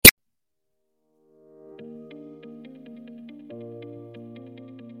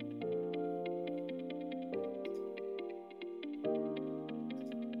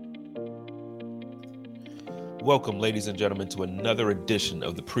Welcome, ladies and gentlemen, to another edition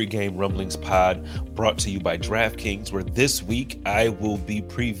of the Pregame Rumblings Pod, brought to you by DraftKings, where this week I will be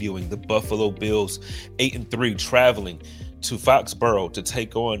previewing the Buffalo Bills 8-3 traveling to Foxborough to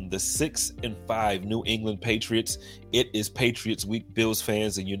take on the 6-5 New England Patriots. It is Patriots Week, Bills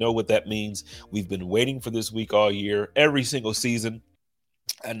fans, and you know what that means. We've been waiting for this week all year, every single season.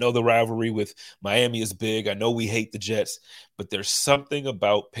 I know the rivalry with Miami is big. I know we hate the Jets, but there's something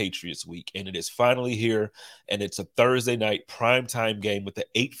about Patriots Week, and it is finally here, and it's a Thursday night primetime game with the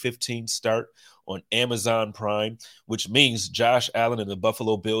 8:15 start on Amazon Prime, which means Josh Allen and the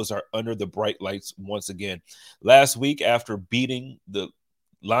Buffalo Bills are under the bright lights once again. Last week, after beating the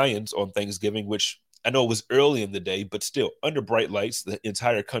Lions on Thanksgiving, which I know it was early in the day, but still under bright lights, the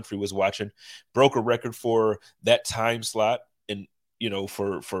entire country was watching, broke a record for that time slot. And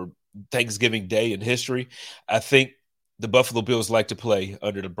for Thanksgiving Day in history. I think the Buffalo Bills like to play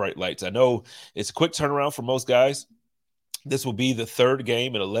under the bright lights. I know it's a quick turnaround for most guys. This will be the third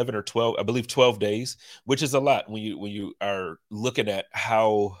game in 11 or 12, I believe 12 days, which is a lot when you are looking at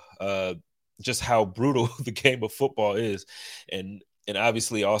how just how brutal the game of football is. And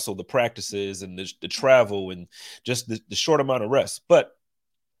obviously also the practices and the travel and just the short amount of rest. But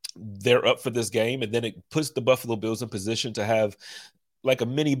they're up for this game, and then it puts the Buffalo Bills in position to have like a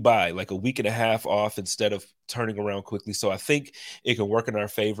mini bye, like a week and a half off instead of turning around quickly. So I think it can work in our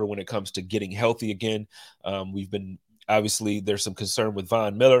favor when it comes to getting healthy again. Obviously, there's some concern with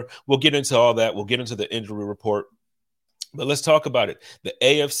Von Miller. We'll get into all that. We'll get into the injury report. But let's talk about it. The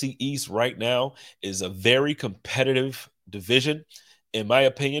AFC East right now is a very competitive division. In my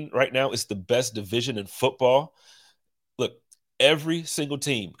opinion, right now, it's the best division in football. Look, every single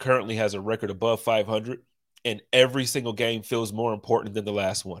team currently has a record above 500, and every single game feels more important than the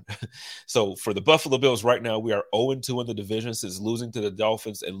last one. So for the Buffalo Bills right now, we are 0-2 in the division since losing to the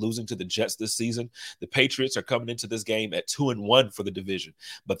Dolphins and losing to the Jets this season. The Patriots are coming into this game at 2-1 for the division,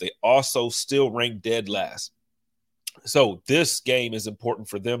 but they also still rank dead last. So this game is important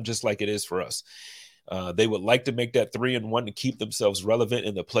for them just like it is for us. They would like to make that 3-1 to keep themselves relevant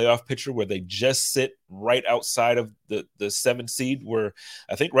in the playoff picture, where they just sit right outside of the 7th seed, where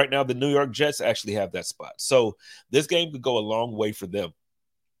I think right now the New York Jets actually have that spot. So this game could go a long way for them.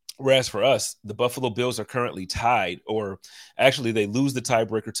 Whereas for us, the Buffalo Bills are currently tied, or actually they lose the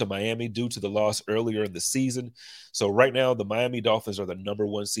tiebreaker to Miami due to the loss earlier in the season. So right now, the Miami Dolphins are the number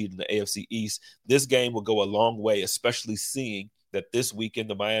 1 seed in the AFC East. This game will go a long way, especially seeing that this weekend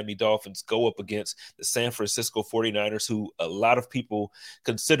the Miami Dolphins go up against the San Francisco 49ers, who a lot of people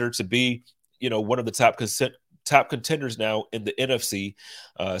consider to be, one of the top contenders now in the NFC.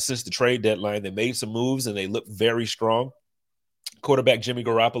 Since the trade deadline, they made some moves and they look very strong. Quarterback Jimmy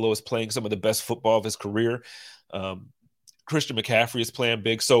Garoppolo is playing some of the best football of his career. Christian McCaffrey is playing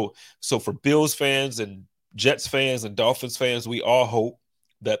big. So for Bills fans and Jets fans and Dolphins fans, we all hope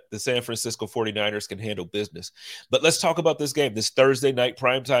that the San Francisco 49ers can handle business. But let's talk about this game, this Thursday night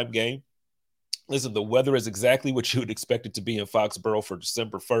primetime game. Listen, the weather is exactly what you would expect it to be in Foxborough for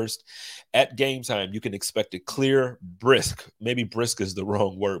December 1st. At game time, you can expect a clear, brisk, maybe brisk is the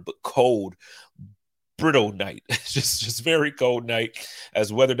wrong word, but cold, brittle night. just very cold night,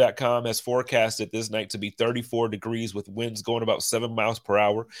 as weather.com has forecasted this night to be 34 degrees with winds going about 7 miles per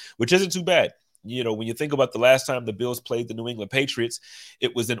hour, which isn't too bad. When you think about the last time the Bills played the New England Patriots,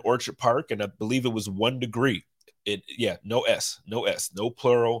 it was in Orchard Park, and I believe it was 1 degree. No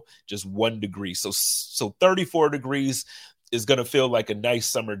plural, just 1 degree. So 34 degrees is going to feel like a nice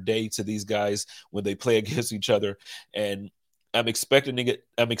summer day to these guys when they play against each other. And I'm expecting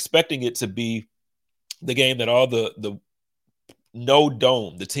it to be the game that all the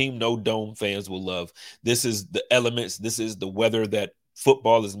team no dome fans will love. This is the elements. This is the weather that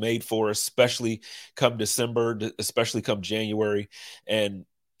football is made for, especially come December, especially come January. And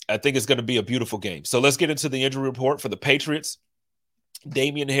I think it's going to be a beautiful game. So let's get into the injury report for the Patriots.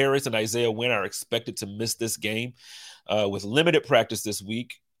 Damian Harris and Isaiah Wynn are expected to miss this game with limited practice this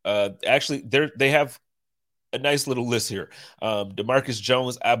week. Actually, they have a nice little list here. DeMarcus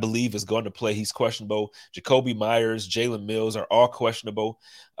Jones, I believe, is going to play. He's questionable. Jacoby Myers, Jalen Mills are all questionable,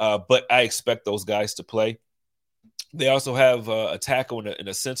 but I expect those guys to play. They also have a tackle and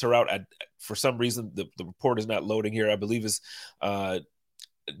a center out. For some reason, the report is not loading here. I believe it's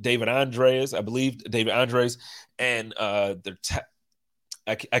David Andres. And I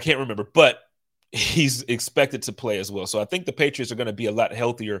can't remember, but he's expected to play as well. So I think the Patriots are going to be a lot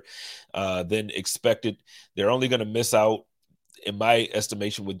healthier than expected. They're only going to miss out, in my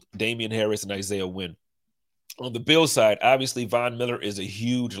estimation, with Damian Harris and Isaiah Wynn. On the Bills side, obviously Von Miller is a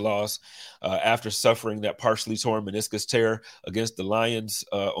huge loss after suffering that partially torn meniscus tear against the Lions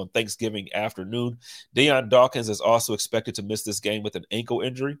on Thanksgiving afternoon. Deion Dawkins is also expected to miss this game with an ankle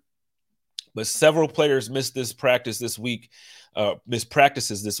injury. But several players missed practices this week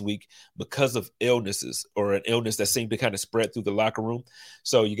because of illnesses or an illness that seemed to kind of spread through the locker room.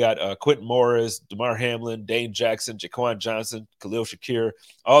 So you got Quentin Morris, Damar Hamlin, Dane Jackson, Jaquan Johnson, Khalil Shakir.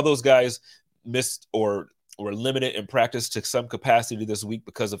 All those guys missed or were limited in practice to some capacity this week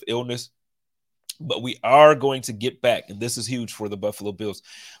because of illness. But we are going to get back, and this is huge for the Buffalo Bills.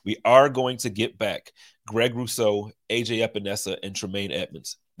 We are going to get back Greg Rousseau, AJ Epinesa, and Tremaine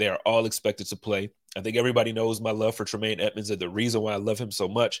Edmonds. They are all expected to play. I think everybody knows my love for Tremaine Edmonds and the reason why I love him so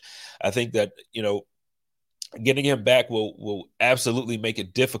much. I think that, getting him back will absolutely make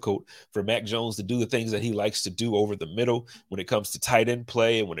it difficult for Mac Jones to do the things that he likes to do over the middle when it comes to tight end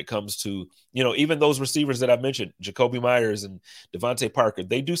play and when it comes to, even those receivers that I mentioned, Jacoby Myers and Devontae Parker.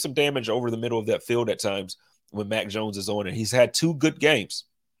 They do some damage over the middle of that field at times when Mac Jones is on, and he's had 2 good games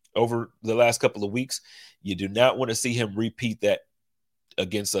over the last couple of weeks. You do not want to see him repeat that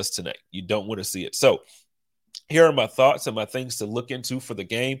against us tonight. You don't want to see it. So here are my thoughts and my things to look into for the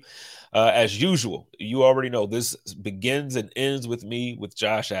game. As usual, you already know this begins and ends with me with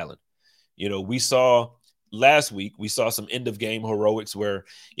Josh Allen. We saw last week, we saw some end of game heroics where,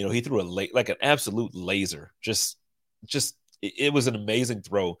 he threw like an absolute laser. Just it was an amazing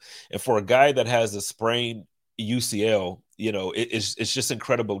throw. And for a guy that has a sprained UCL, it's just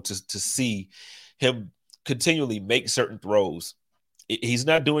incredible to see him continually make certain throws. He's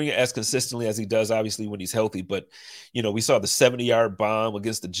not doing it as consistently as he does, obviously, when he's healthy. But, we saw the 70-yard bomb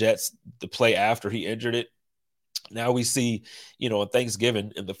against the Jets, the play after he injured it. Now we see, on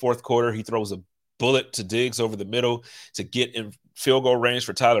Thanksgiving in the fourth quarter, he throws a bullet to Diggs over the middle to get in field goal range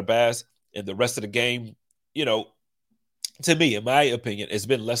for Tyler Bass. And the rest of the game, to me, in my opinion, it's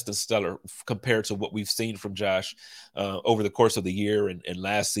been less than stellar compared to what we've seen from Josh over the course of the year and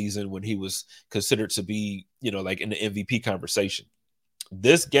last season when he was considered to be, like in the MVP conversation.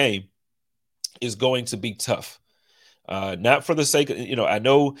 This game is going to be tough. Not for the sake of, I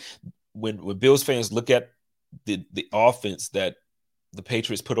know when Bills fans look at the offense that the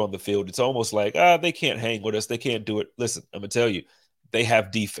Patriots put on the field, it's almost like, they can't hang with us. They can't do it. Listen, I'm going to tell you, they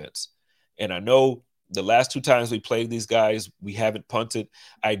have defense. And I know the last 2 times we played these guys, we haven't punted.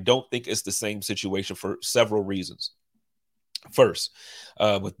 I don't think it's the same situation for several reasons. First,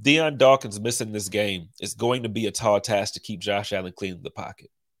 with Deion Dawkins missing this game, it's going to be a tall task to keep Josh Allen clean in the pocket.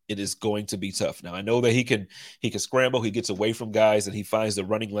 It is going to be tough. Now, I know that he can scramble, he gets away from guys, and he finds the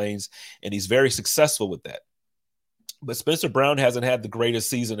running lanes, and he's very successful with that. But Spencer Brown hasn't had the greatest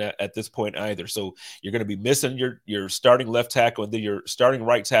season at this point either. So you're going to be missing your starting left tackle, and then your starting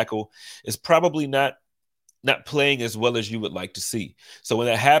right tackle is probably not playing as well as you would like to see. So when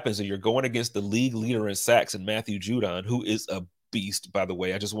that happens and you're going against the league leader in sacks and Matthew Judon, who is a beast, by the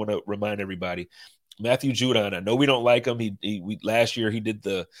way, I just want to remind everybody, Matthew Judon, I know we don't like him. He last year he did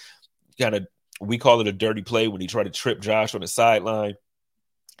the kind of, we call it a dirty play when he tried to trip Josh on the sideline.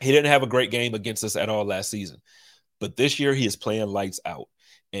 He didn't have a great game against us at all last season. But this year he is playing lights out.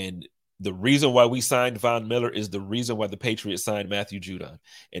 And the reason why we signed Von Miller is the reason why the Patriots signed Matthew Judon.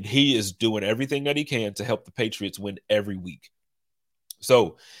 And he is doing everything that he can to help the Patriots win every week.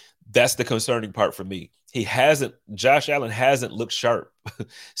 So that's the concerning part for me. Josh Allen hasn't looked sharp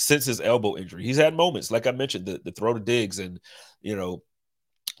since his elbow injury. He's had moments, like I mentioned, the throw to Diggs and, the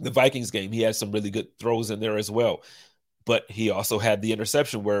Vikings game. He had some really good throws in there as well. But he also had the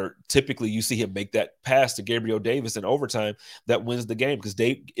interception where typically you see him make that pass to Gabriel Davis in overtime that wins the game because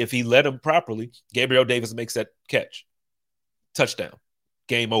if he led him properly, Gabriel Davis makes that catch. Touchdown.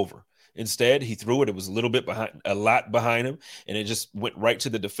 Game over. Instead, he threw it. It was a lot behind him, and it just went right to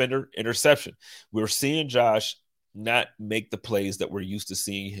the defender. Interception. We're seeing Josh not make the plays that we're used to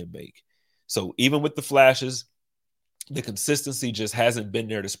seeing him make. So even with the flashes, the consistency just hasn't been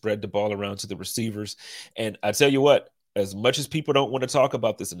there to spread the ball around to the receivers. And I tell you what, as much as people don't want to talk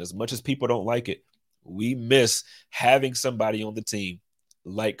about this and as much as people don't like it, we miss having somebody on the team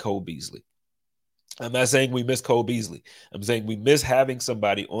like Cole Beasley. I'm not saying we miss Cole Beasley. I'm saying we miss having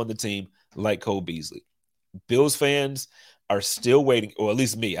somebody on the team like Cole Beasley. Bills fans are still waiting, or at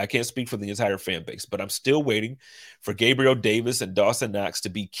least me. I can't speak for the entire fan base, but I'm still waiting for Gabriel Davis and Dawson Knox to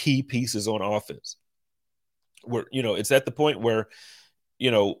be key pieces on offense. It's at the point where,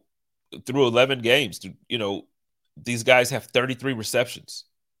 through 11 games, these guys have 33 receptions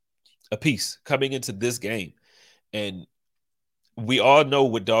apiece coming into this game. And we all know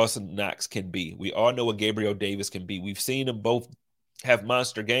what Dawson Knox can be. We all know what Gabriel Davis can be. We've seen them both have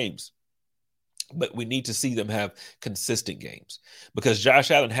monster games. but we need to see them have consistent games because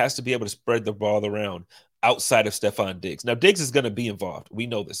Josh Allen has to be able to spread the ball around outside of Stefon Diggs. Now, Diggs is going to be involved. We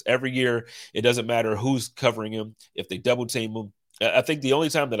know this. Every year, it doesn't matter who's covering him, if they double team him. I think the only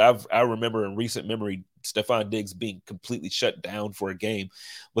time that I remember in recent memory Stefon Diggs being completely shut down for a game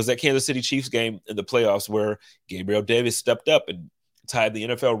was that Kansas City Chiefs game in the playoffs where Gabriel Davis stepped up and tied the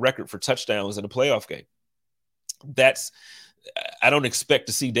NFL record for touchdowns in a playoff game. I don't expect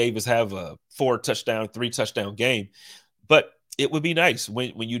to see Davis have a 4-touchdown, 3-touchdown game, but it would be nice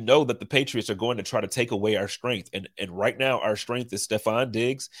when you know that the Patriots are going to try to take away our strength. And right now, our strength is Stefon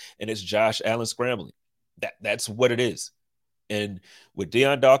Diggs and it's Josh Allen scrambling. That's what it is. And with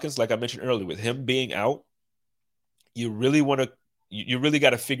Deion Dawkins, like I mentioned earlier, with him being out, you really got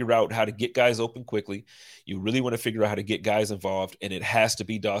to figure out how to get guys open quickly. You really want to figure out how to get guys involved, and it has to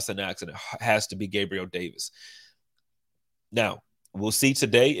be Dawson Knox and it has to be Gabriel Davis. Now, we'll see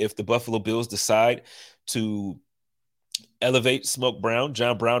today if the Buffalo Bills decide to elevate Smoke Brown.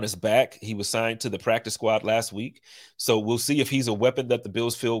 John Brown is back. He was signed to the practice squad last week. So we'll see if he's a weapon that the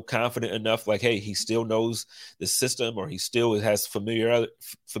Bills feel confident enough, like, hey, he still knows the system or he still has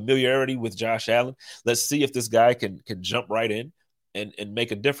familiarity with Josh Allen. Let's see if this guy can jump right in and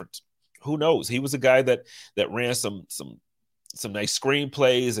make a difference. Who knows? He was a guy that ran some nice screen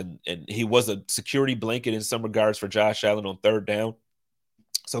plays and he was a security blanket in some regards for Josh Allen on third down.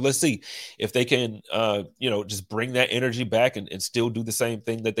 So let's see if they can, just bring that energy back and still do the same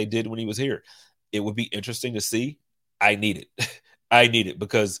thing that they did when he was here. It would be interesting to see. I need it. I need it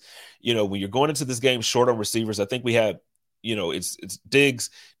because, when you're going into this game short on receivers, I think we have, it's Diggs,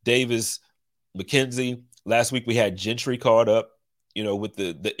 Davis, McKenzie. Last week we had Gentry caught up, with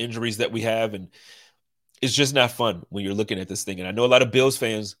the injuries that we have. And it's just not fun when you're looking at this thing. And I know a lot of Bills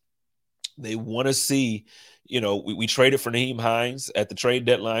fans, they want to see, we traded for Nyheim Hines at the trade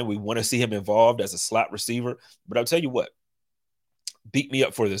deadline. We want to see him involved as a slot receiver. But I'll tell you what, beat me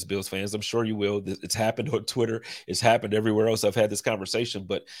up for this, Bills fans. I'm sure you will. It's happened on Twitter. It's happened everywhere else I've had this conversation.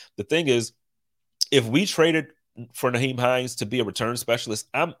 But the thing is, if we traded for Nyheim Hines to be a return specialist,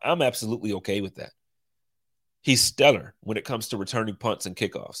 I'm absolutely okay with that. He's stellar when it comes to returning punts and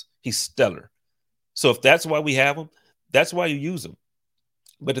kickoffs. He's stellar. So if that's why we have him, that's why you use him.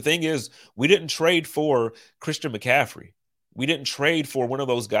 But the thing is, we didn't trade for Christian McCaffrey. We didn't trade for one of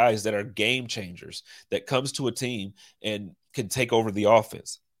those guys that are game changers that comes to a team and can take over the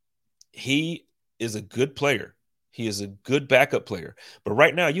offense. He is a good player. He is a good backup player. But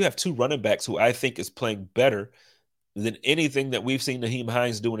right now, you have two running backs who I think is playing better than anything that we've seen Nyheim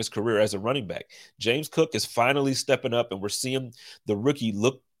Hines do in his career as a running back. James Cook is finally stepping up, and we're seeing the rookie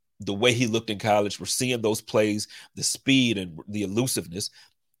look the way he looked in college. We're seeing those plays, the speed and the elusiveness.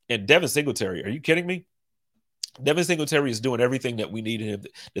 And Devin Singletary, are you kidding me? Devin Singletary is doing everything that we need in him.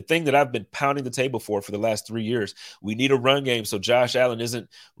 The thing that I've been pounding the table for the last 3 years, we need a run game so Josh Allen isn't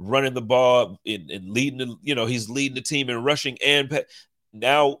running the ball and leading, he's leading the team in rushing. And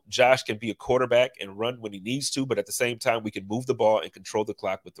now Josh can be a quarterback and run when he needs to, but at the same time, we can move the ball and control the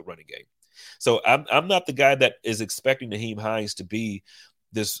clock with the running game. So I'm not the guy that is expecting Nyheim Hines to be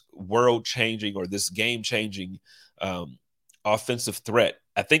this world-changing or this game-changing offensive threat.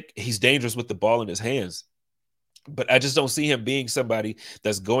 I think he's dangerous with the ball in his hands, but I just don't see him being somebody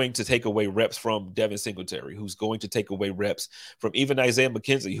that's going to take away reps from Devin Singletary, who's going to take away reps from even Isaiah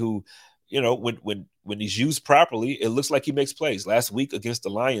McKenzie, who, when he's used properly, it looks like he makes plays. Last week against the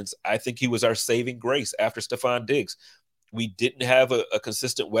Lions, I think he was our saving grace after Stefon Diggs. We didn't have a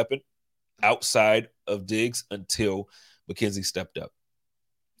consistent weapon outside of Diggs until McKenzie stepped up.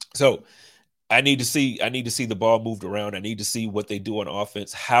 So I need to see the ball moved around. I need to see what they do on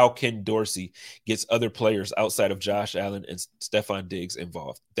offense. How Ken Dorsey gets other players outside of Josh Allen and Stefon Diggs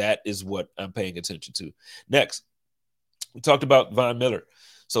involved. That is what I'm paying attention to. Next, we talked about Von Miller.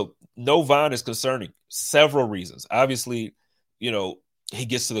 So no Von is concerning. Several reasons. Obviously, he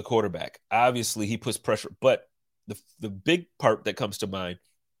gets to the quarterback. Obviously, he puts pressure. But the big part that comes to mind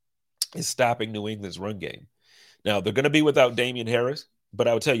is stopping New England's run game. Now, they're going to be without Damian Harris. But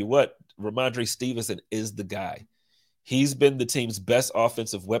I will tell you what, Ramondre Stevenson is the guy. He's been the team's best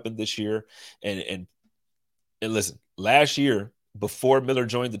offensive weapon this year. And listen, last year, before Miller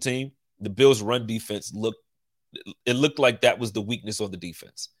joined the team, the Bills' run defense looked like that was the weakness on the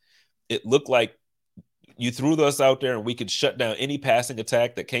defense. It looked like you threw us out there and we could shut down any passing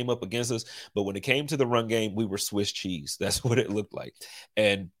attack that came up against us. But when it came to the run game, we were Swiss cheese. That's what it looked like.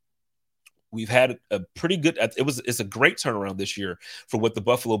 And we've had a pretty good. It's a great turnaround this year for what the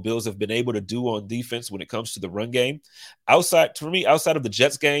Buffalo Bills have been able to do on defense when it comes to the run game. Outside of the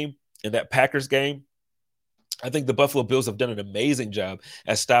Jets game and that Packers game, I think the Buffalo Bills have done an amazing job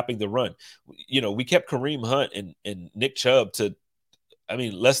at stopping the run. We kept Kareem Hunt and Nick Chubb to,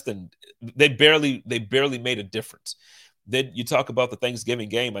 less than they barely made a difference. Then you talk about the Thanksgiving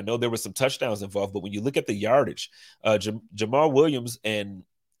game. I know there were some touchdowns involved, but when you look at the yardage, Jamal Williams and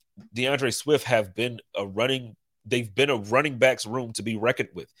DeAndre Swift have been they've been a running backs room to be reckoned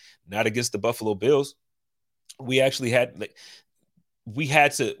with. Not against the Buffalo Bills. We actually had we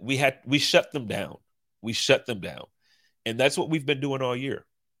shut them down. We shut them down. And that's what we've been doing all year.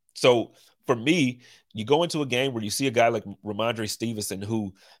 So for me, you go into a game where you see a guy like Ramondre Stevenson,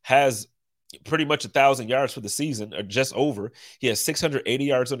 who has pretty much 1,000 yards for the season, or just over. He has 680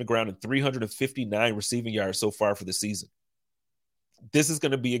 yards on the ground and 359 receiving yards so far for the season. This is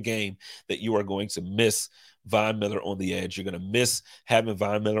going to be a game that you are going to miss Von Miller on the edge. You're going to miss having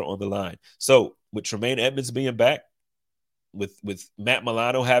Von Miller on the line. So with Tremaine Edmonds being back, with Matt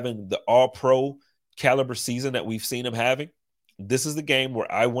Milano having the all-pro caliber season that we've seen him having, this is the game where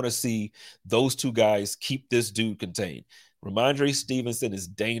I want to see those two guys keep this dude contained. Ramondre Stevenson is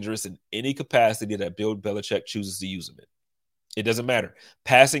dangerous in any capacity that Bill Belichick chooses to use him in. It doesn't matter.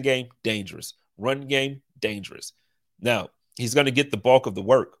 Passing game, dangerous. Run game, dangerous. Now, he's going to get the bulk of the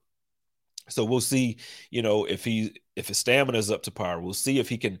work. So we'll see, if his stamina is up to par. We'll see if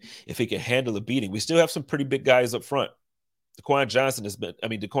he can handle a beating. We still have some pretty big guys up front. DeQuan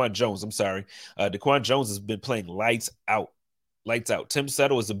Jones, I'm sorry. DeQuan Jones has been playing lights out. Tim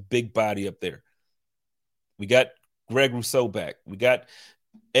Settle is a big body up there. We got Greg Rousseau back. We got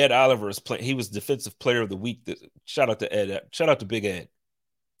Ed Oliver is playing. He was Defensive Player of the Week. Shout out to Ed. Shout out to Big Ed.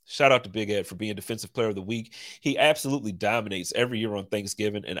 Shout out to Big Ed for being Defensive Player of the Week. He absolutely dominates every year on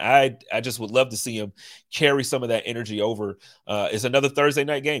Thanksgiving, and I just would love to see him carry some of that energy over. It's another Thursday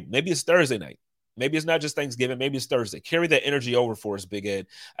night game. Maybe it's Thursday night. Maybe it's not just Thanksgiving. Maybe it's Thursday. Carry that energy over for us, Big Ed.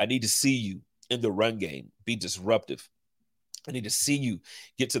 I need to see you in the run game be disruptive. I need to see you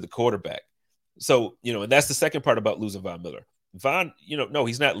get to the quarterback. So, and that's the second part about losing Von Miller. Von, no,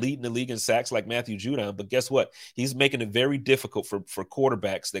 he's not leading the league in sacks like Matthew Judon, but guess what? He's making it very difficult for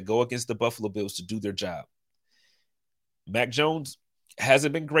quarterbacks that go against the Buffalo Bills to do their job. Mac Jones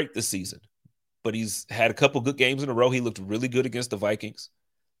hasn't been great this season, but he's had a couple good games in a row. He looked really good against the Vikings.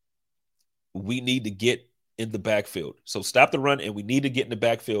 We need to get in the backfield. So stop the run, and we need to get in the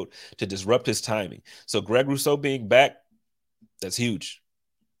backfield to disrupt his timing. So Greg Rousseau being back, that's huge.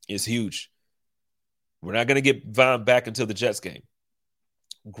 It's huge. We're not going to get Von back until the Jets game.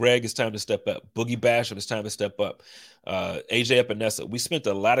 Greg, it's time to step up. Boogie Basham, it's time to step up. AJ Epinesa. We spent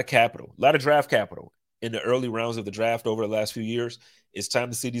a lot of capital, a lot of draft capital in the early rounds of the draft over the last few years. It's time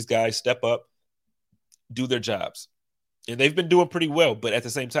to see these guys step up, do their jobs. And they've been doing pretty well, but at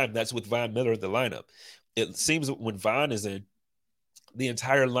the same time, that's with Von Miller in the lineup. It seems when Von is in, the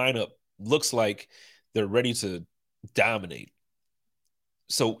entire lineup looks like they're ready to dominate.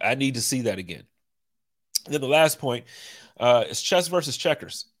 So I need to see that again. And then the last point is chess versus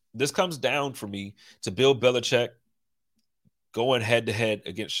checkers. This comes down for me to Bill Belichick going head-to-head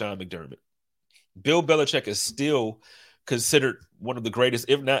against Sean McDermott. Bill Belichick is still considered one of the greatest,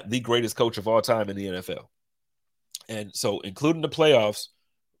 if not the greatest coach of all time in the NFL. And so, including the playoffs,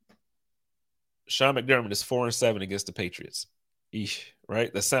 Sean McDermott is 4-7 against the Patriots. Eesh,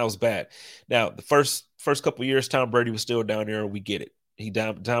 right? That sounds bad. Now, the first couple of years, Tom Brady was still down there. We get it.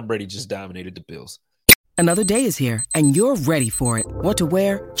 Tom Brady just dominated the Bills. Another day is here, and you're ready for it. What to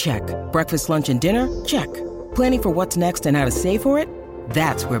wear? Check. Breakfast, lunch, and dinner? Check. Planning for what's next and how to save for it?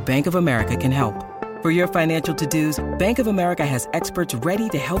 That's where Bank of America can help. For your financial to-dos, Bank of America has experts ready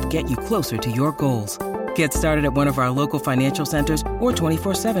to help get you closer to your goals. Get started at one of our local financial centers or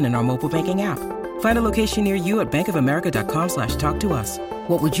 24/7 in our mobile banking app. Find a location near you at bankofamerica.com/talktous.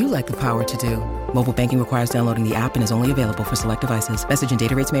 What would you like the power to do? Mobile banking requires downloading the app and is only available for select devices. Message and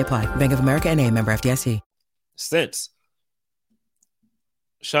data rates may apply. Bank of America N.A., member FDIC. Since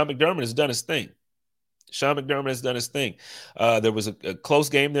Sean McDermott has done his thing. There was a close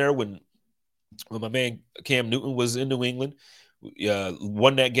game there when my man Cam Newton was in New England.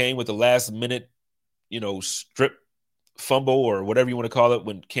 Won that game with the last minute, strip fumble or whatever you want to call it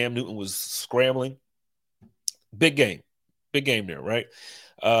when Cam Newton was scrambling. Big game there, right?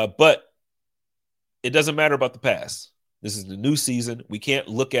 But it doesn't matter about the past. This is the new season. We can't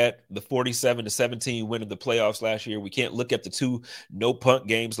look at the 47-17 win in the playoffs last year. We can't look at the 2 no-punt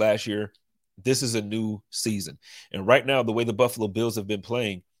games last year. This is a new season. And right now, the way the Buffalo Bills have been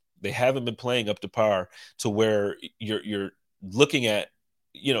playing, they haven't been playing up to par to where you're looking at,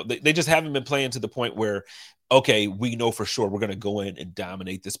 they just haven't been playing to the point where, okay, we know for sure we're going to go in and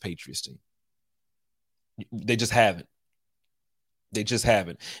dominate this Patriots team. They just haven't.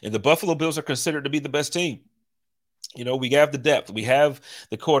 And the Buffalo Bills are considered to be the best team. We have the depth. We have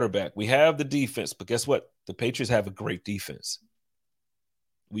the quarterback. We have the defense. But guess what? The Patriots have a great defense.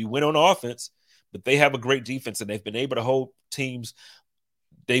 We win on offense, but they have a great defense, and they've been able to hold teams.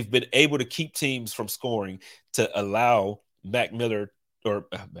 They've been able to keep teams from scoring to allow Mac Miller.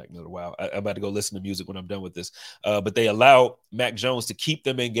 Wow, I'm about to go listen to music when I'm done with this. But they allow Mac Jones to keep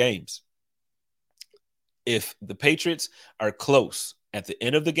them in games. If the Patriots are close at the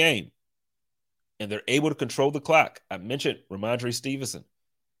end of the game and they're able to control the clock, I mentioned Ramondre Stevenson.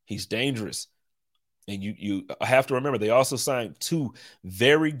 He's dangerous. And you have to remember, they also signed 2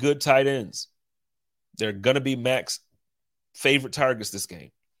 very good tight ends. They're going to be Mac's favorite targets this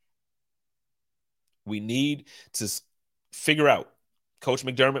game. We need to figure out. Coach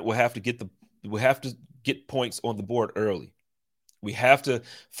McDermott will have to get points on the board early. We have to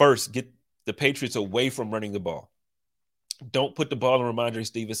first get the Patriots away from running the ball. Don't put the ball in Ramondre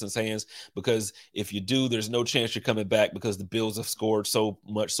Stevenson's hands, because if you do, there's no chance you're coming back, because the Bills have scored so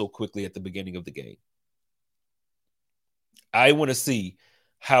much so quickly at the beginning of the game. I want to see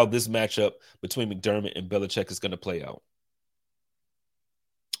how this matchup between McDermott and Belichick is going to play out.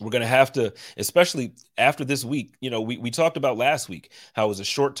 We're going to have to, especially after this week, we talked about last week how it was a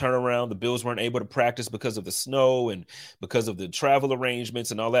short turnaround. The Bills weren't able to practice because of the snow and because of the travel arrangements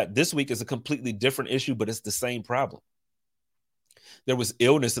and all that. This week is a completely different issue, but it's the same problem. There was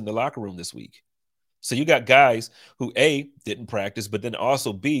illness in the locker room this week. So you got guys who, A, didn't practice, but then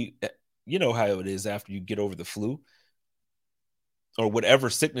also, B, you know how it is after you get over the flu or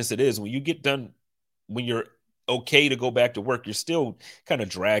whatever sickness it is. When you get done, when you're okay to go back to work, you're still kind of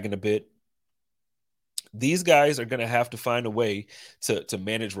dragging a bit. These guys are going to have to find a way to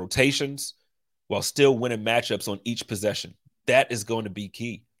manage rotations while still winning matchups on each possession. That is going to be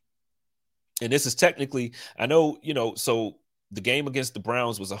key. And this is technically, I know, so the game against the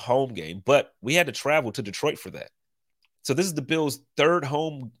Browns was a home game, but we had to travel to Detroit for that. So this is the Bills' third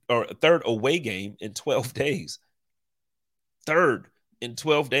away game in 12 days. Third in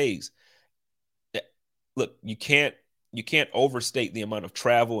 12 days. Look, you can't overstate the amount of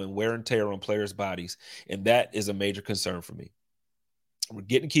travel and wear and tear on players' bodies, and that is a major concern for me. We're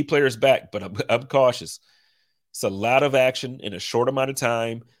getting key players back, but I'm cautious. It's a lot of action in a short amount of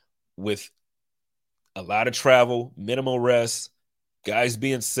time with a lot of travel, minimal rest, guys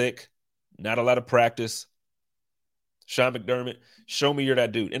being sick, not a lot of practice. Sean McDermott, show me you're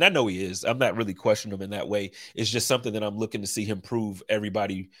that dude. And I know he is. I'm not really questioning him in that way. It's just something that I'm looking to see him prove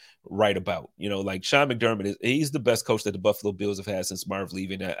everybody right about. Like Sean McDermott, he's the best coach that the Buffalo Bills have had since Marv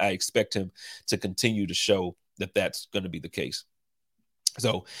leaving. I expect him to continue to show that that's going to be the case.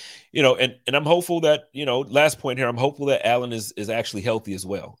 So, and I'm hopeful that, last point here, I'm hopeful that Allen is actually healthy as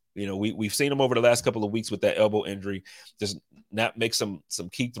well. We've seen him over the last couple of weeks with that elbow injury, just not make some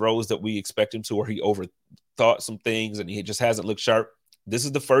key throws that we expect him to, or he overthought some things and he just hasn't looked sharp. This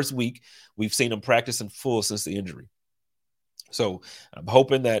is the first week we've seen him practice in full since the injury. So I'm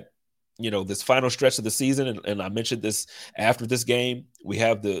hoping that, this final stretch of the season, and I mentioned this after this game, we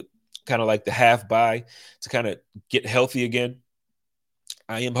have the kind of like the half bye to kind of get healthy again.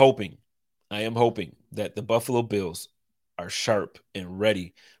 I am hoping that the Buffalo Bills are sharp and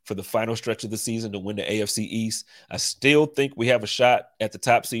ready for the final stretch of the season to win the AFC East. I still think we have a shot at the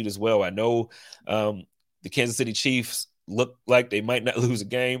top seed as well. I know the Kansas City Chiefs look like they might not lose a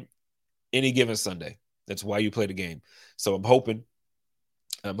game any given Sunday. That's why you play the game. So I'm hoping.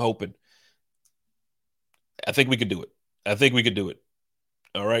 I think we could do it.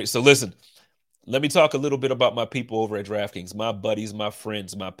 All right. So listen, let me talk a little bit about my people over at DraftKings, my buddies, my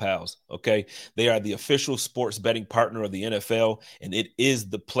friends, my pals, okay? They are the official sports betting partner of the NFL, and it is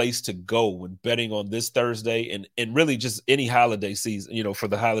the place to go when betting on this Thursday and really just any holiday season, for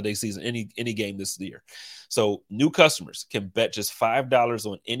the holiday season, any game this year. So new customers can bet just $5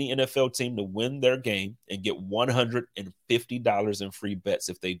 on any NFL team to win their game and get $150 in free bets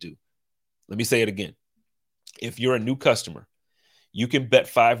if they do. Let me say it again. If you're a new customer, you can bet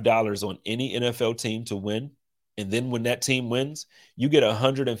 $5 on any NFL team to win, and then when that team wins, you get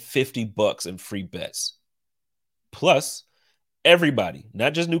 $150 in free bets. Plus, everybody,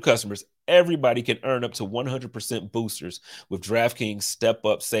 not just new customers, everybody can earn up to 100% boosters with DraftKings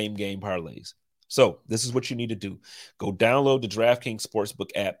step-up same-game parlays. So this is what you need to do. Go download the DraftKings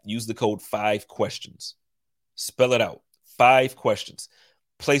Sportsbook app. Use the code 5questions. Spell it out. 5 questions.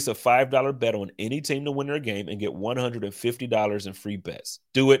 Place a $5 bet on any team to win their game and get $150 in free bets.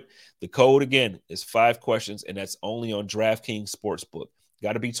 Do it. The code, again, is 5questions, and that's only on DraftKings Sportsbook.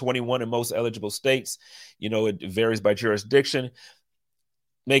 Got to be 21 in most eligible states. It varies by jurisdiction.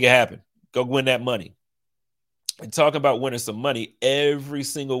 Make it happen. Go win that money. And talking about winning some money, every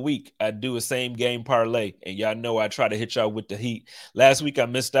single week I do a same game parlay, and y'all know I try to hit y'all with the heat. Last week I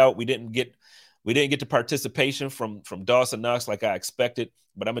missed out. We didn't get the participation from Dawson Knox like I expected.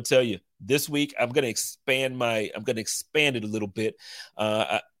 But I'm gonna tell you, this week I'm gonna expand it a little bit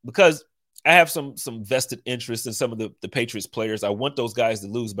because I have some vested interest in some of the Patriots players. I want those guys to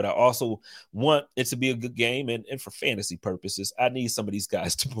lose, but I also want it to be a good game. And for fantasy purposes, I need some of these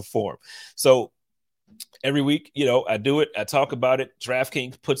guys to perform. So every week, I do it. I talk about it.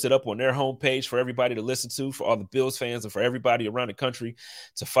 DraftKings puts it up on their homepage for everybody to listen to, for all the Bills fans and for everybody around the country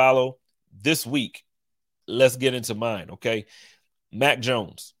to follow. This week, let's get into mine, okay? Mac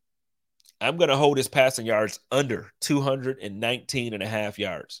Jones. I'm going to hold his passing yards under 219.5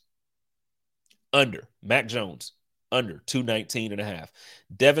 yards. Under. Mac Jones, under 219.5.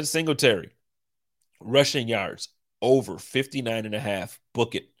 Devin Singletary, rushing yards, over 59.5.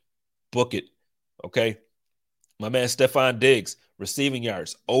 Book it. Okay. My man Stephon Diggs, receiving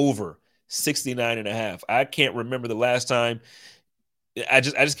yards, over 69.5. I can't remember the last time. I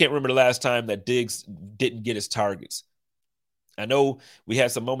just can't remember the last time that Diggs didn't get his targets. I know we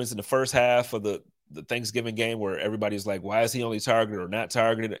had some moments in the first half of the Thanksgiving game where everybody's like, why is he only targeted or not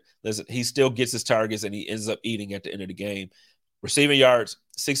targeted? Listen, he still gets his targets and he ends up eating at the end of the game. Receiving yards,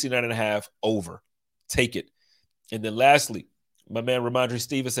 69.5, over. Take it. And then lastly, my man Ramondre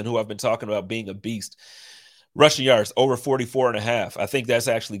Stevenson, who I've been talking about being a beast. Rushing yards, over 44.5. I think that's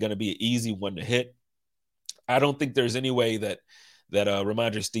actually going to be an easy one to hit. I don't think there's any way that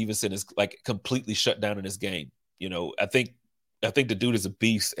Ramondre Stevenson is like completely shut down in this game. I think the dude is a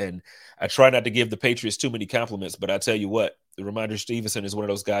beast, and I try not to give the Patriots too many compliments, but I tell you what, Ramondre Stevenson is one of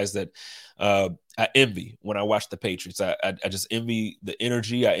those guys that I envy when I watch the Patriots. I just envy the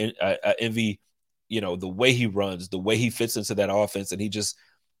energy. I envy, the way he runs, the way he fits into that offense, and he just,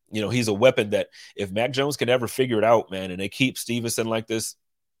 he's a weapon that if Mac Jones can ever figure it out, man, and they keep Stevenson like this,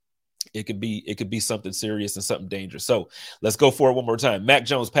 it could be something serious and something dangerous. So let's go for it one more time. Mac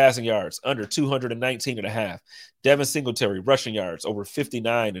Jones passing yards under 219.5. Devin Singletary rushing yards over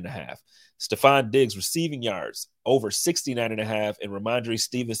 59.5. Stephon Diggs receiving yards over 69.5. And Ramondre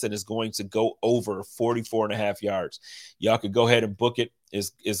Stevenson is going to go over 44.5 yards. Y'all could go ahead and book it.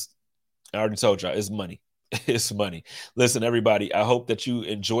 Is I already told y'all, it's money. It's money. Listen, everybody, I hope that you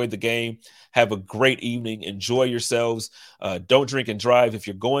enjoyed the game. Have a great evening. Enjoy yourselves. Don't drink and drive. If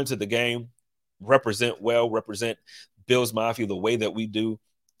you're going to the game, represent Bills Mafia the way that we do.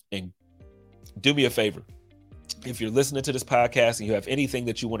 And do me a favor. If you're listening to this podcast and you have anything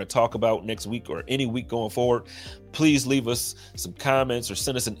that you want to talk about next week or any week going forward, please leave us some comments or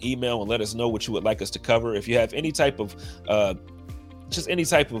send us an email and let us know what you would like us to cover. If you have any type of just any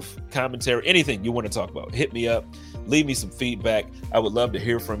type of commentary, anything you want to talk about, hit me up, leave me some feedback. I would love to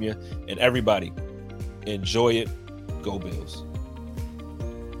hear from you. And everybody, enjoy it. Go Bills.